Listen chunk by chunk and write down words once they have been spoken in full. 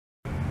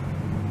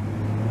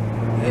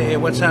Hey,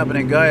 what's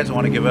happening, guys? I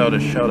want to give out a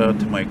shout out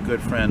to my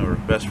good friend or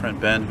best friend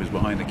Ben, who's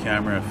behind the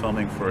camera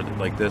filming for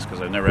like this,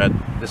 because I've never had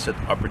this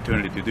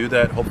opportunity to do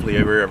that. Hopefully you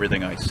hear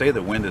everything I say.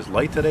 The wind is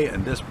light today,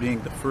 and this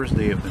being the first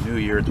day of the new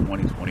year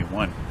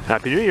 2021.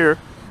 Happy New Year.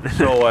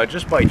 So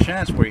just by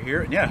chance we're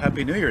here. Yeah,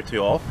 Happy New Year to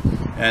you all.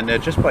 And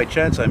just by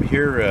chance I'm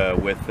here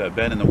with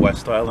Ben in the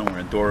West Island. We're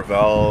in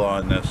Dorval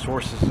on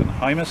Sources and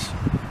Hymas.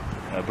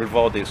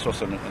 Dorval des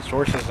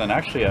Sources, and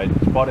actually I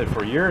spotted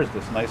for years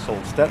this nice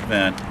old step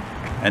van.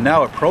 And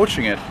now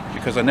approaching it,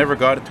 because I never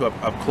got it to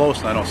up close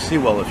and I don't see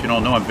well. If you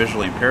don't know, I'm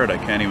visually impaired. I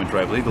can't even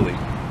drive legally.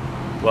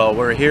 Well,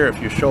 we're here.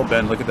 If you show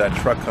Ben, look at that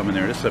truck coming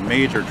there. This is a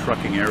major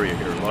trucking area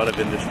here. A lot of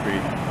industry.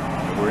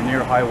 We're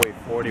near Highway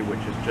 40, which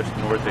is just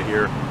north of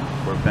here,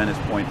 where Ben is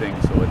pointing.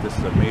 So this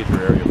is a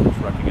major area for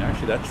trucking. And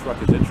actually, that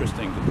truck is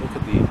interesting. Look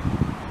at the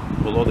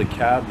below the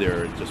cab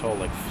there. It's just all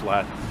like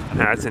flat.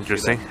 That's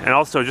interesting. And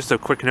also, just a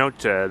quick note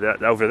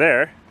that over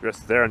there,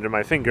 just there under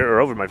my finger, or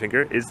over my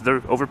finger, is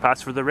the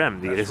overpass for the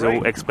REM, the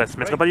Réseau Express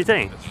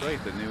Métropolitain. That's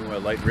right, the new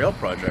light rail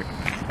project.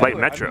 Light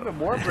metro. I'm even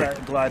more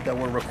glad that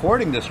we're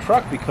recording this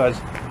truck, because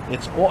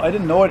it's all, I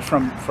didn't know it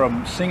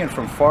from seeing it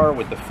from far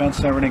with the fence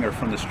and everything, or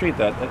from the street,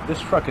 that this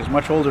truck is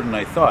much older than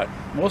I thought.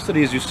 Most of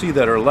these you see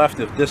that are left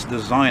of this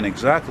design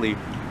exactly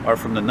are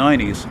from the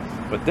 90s.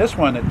 But this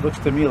one, it looks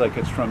to me like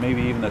it's from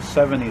maybe even the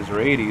 70s or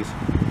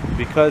 80s,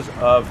 because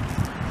of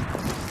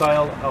the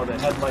style how the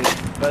headlight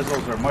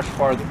bezels are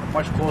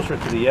much closer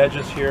to the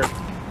edges here.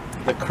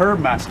 The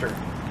Kurbmaster,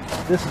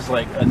 this is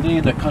like a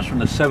name that comes from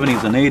the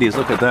 70s and 80s.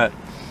 Look at that.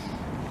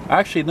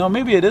 Actually, no,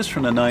 maybe it is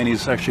from the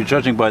 90s, actually,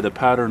 judging by the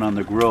pattern on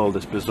the grille,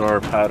 this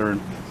bizarre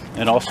pattern.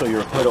 And also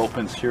your hood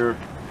opens here,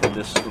 and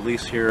this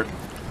release here.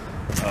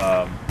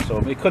 So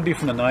it could be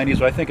from the 90s,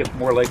 but I think it's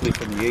more likely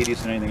from the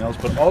 80s than anything else.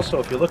 But also,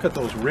 if you look at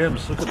those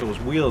rims, look at those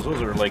wheels,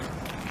 those are like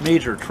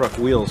major truck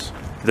wheels.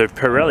 They're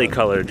Pirelli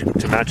colored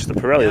to match the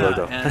Pirelli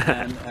logo.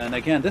 and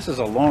again, this is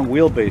a long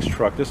wheelbase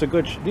truck. This is a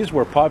good. These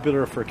were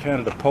popular for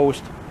Canada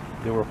Post.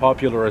 They were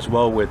popular as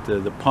well with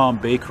the Palm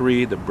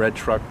Bakery, the bread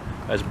truck,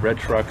 as bread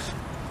trucks.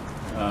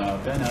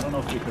 Ben, I don't know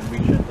if you can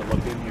reach in to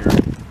look in here.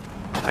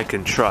 I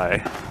can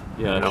try.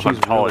 Yeah, she's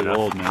really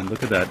old, man.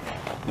 Look at that.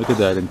 Look at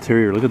that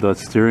interior. Look at that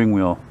steering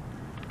wheel.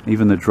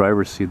 Even the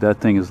driver's seat. That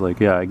thing is like,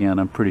 yeah, again,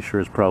 I'm pretty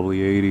sure it's probably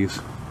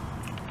 80s.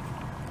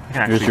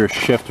 There's your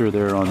shifter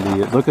there on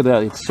the, look at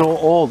that. It's so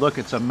old. Look,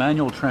 it's a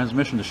manual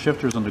transmission. The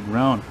shifter's on the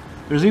ground.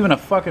 There's even a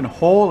fucking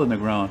hole in the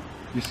ground.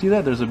 You see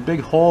that? There's a big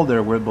hole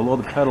there where below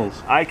the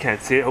pedals. I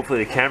can't see it.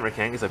 Hopefully the camera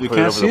can, because I put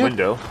it over the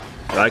window.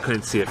 But I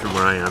couldn't see it from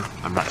where I am.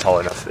 I'm not tall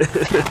enough.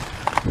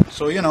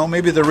 So, you know,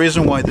 maybe the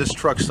reason why this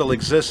truck still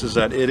exists is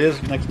that it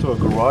is next to a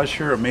garage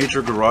here, a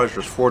major garage.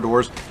 There's 4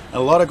 doors. And a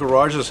lot of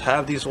garages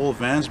have these old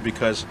vans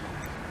because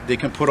they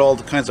can put all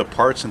the kinds of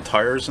parts and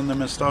tires in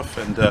them and stuff.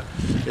 And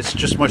it's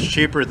just much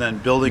cheaper than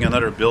building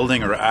another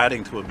building or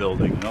adding to a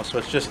building, you know. So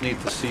it's just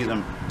neat to see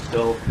them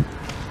still.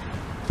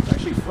 It's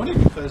actually funny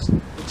because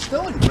it's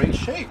still in great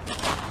shape.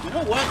 You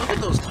know what? Look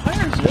at those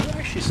tires. They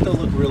actually still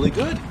look really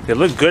good. They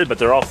look good, but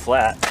they're all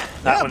flat.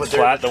 That Yeah, one's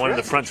flat. The one in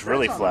the front's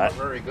really flat.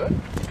 Very good.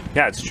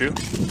 Yeah, it's true.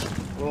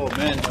 Oh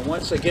man! And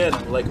once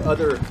again, like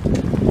other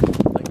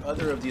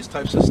of these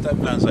types of step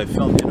vans I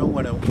filmed, you know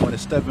when a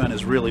step van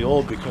is really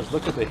old, because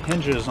look at the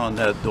hinges on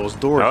those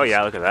doors. Oh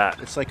yeah, look at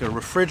that. It's like a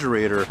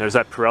refrigerator. There's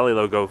that Pirelli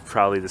logo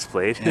proudly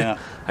displayed. Yeah.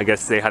 I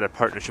guess they had a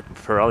partnership with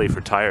Pirelli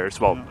for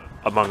tires, well,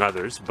 among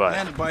others. But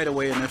And by the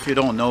way, and if you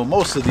don't know,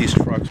 most of these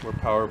trucks were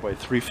powered by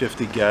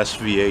 350 gas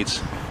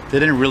V8s. They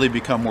didn't really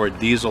become more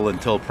diesel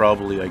until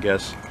probably, I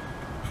guess,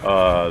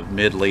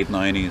 mid-late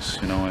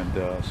 90s, you know,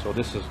 and so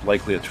this is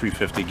likely a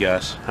 350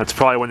 gas. that's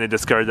probably when they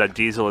discovered that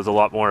diesel is a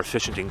lot more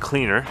efficient and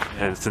cleaner.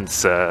 And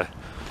since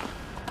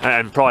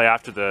and probably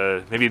after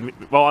the, maybe,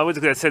 well, I was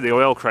going to say the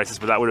oil crisis,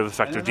 but that would have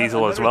affected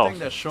diesel as well. Another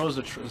thing that shows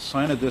the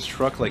sign of this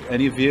truck, like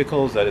any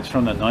vehicle, is that it's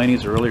from the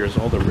 90s or earlier. Is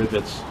all the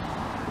rivets.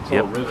 It's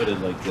all riveted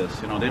like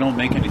this. You know, they don't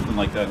make anything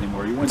like that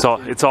anymore.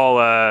 It's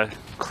all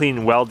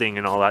clean welding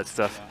and all that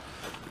stuff,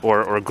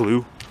 or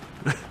glue.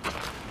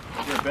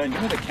 Here, Ben,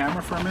 give me the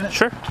camera for a minute.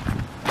 Sure.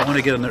 I want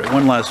to get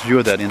one last view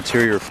of that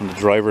interior from the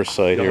driver's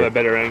side You'll here. have a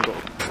better angle.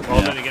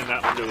 Well, then again,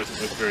 that window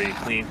doesn't look very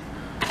clean.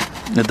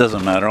 It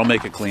doesn't matter. I'll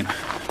make it clean.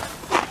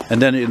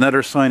 And then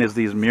another sign is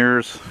these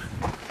mirrors.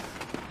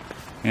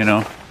 You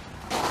know.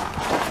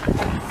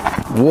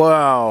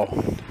 Wow.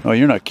 Oh,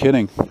 you're not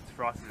kidding. It's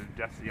frosted and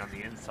dusty on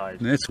the inside.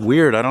 It's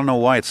weird. I don't know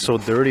why it's so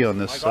dirty on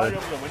this side. I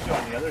got it over the window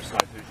on the other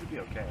side, so it should be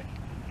okay.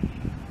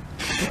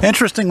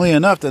 Interestingly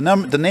enough, the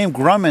name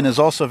Grumman is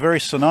also very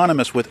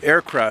synonymous with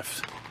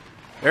aircraft,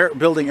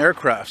 building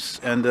aircrafts.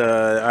 And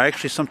I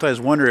actually sometimes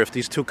wonder if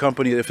these two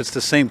companies, if it's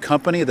the same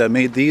company that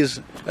made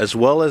these as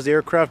well as the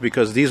aircraft,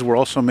 because these were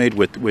also made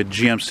with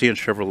GMC and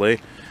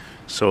Chevrolet.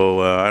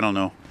 So I don't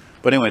know.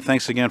 But anyway,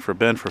 thanks again for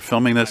Ben for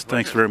filming this.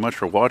 Thanks very much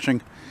for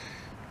watching.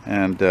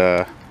 And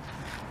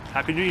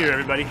Happy New Year,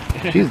 everybody.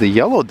 geez, the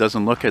yellow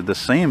doesn't look the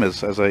same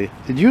as I...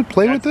 Did you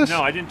play with this?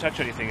 No, I didn't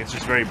touch anything. It's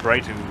just very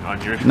bright on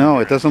your computer. No,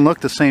 it doesn't look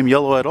the same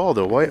yellow at all,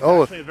 though. Why? It's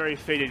actually a very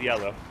faded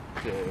yellow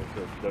to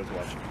those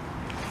watching.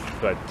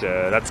 but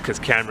that's because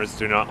cameras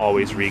do not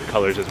always read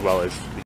colors as well as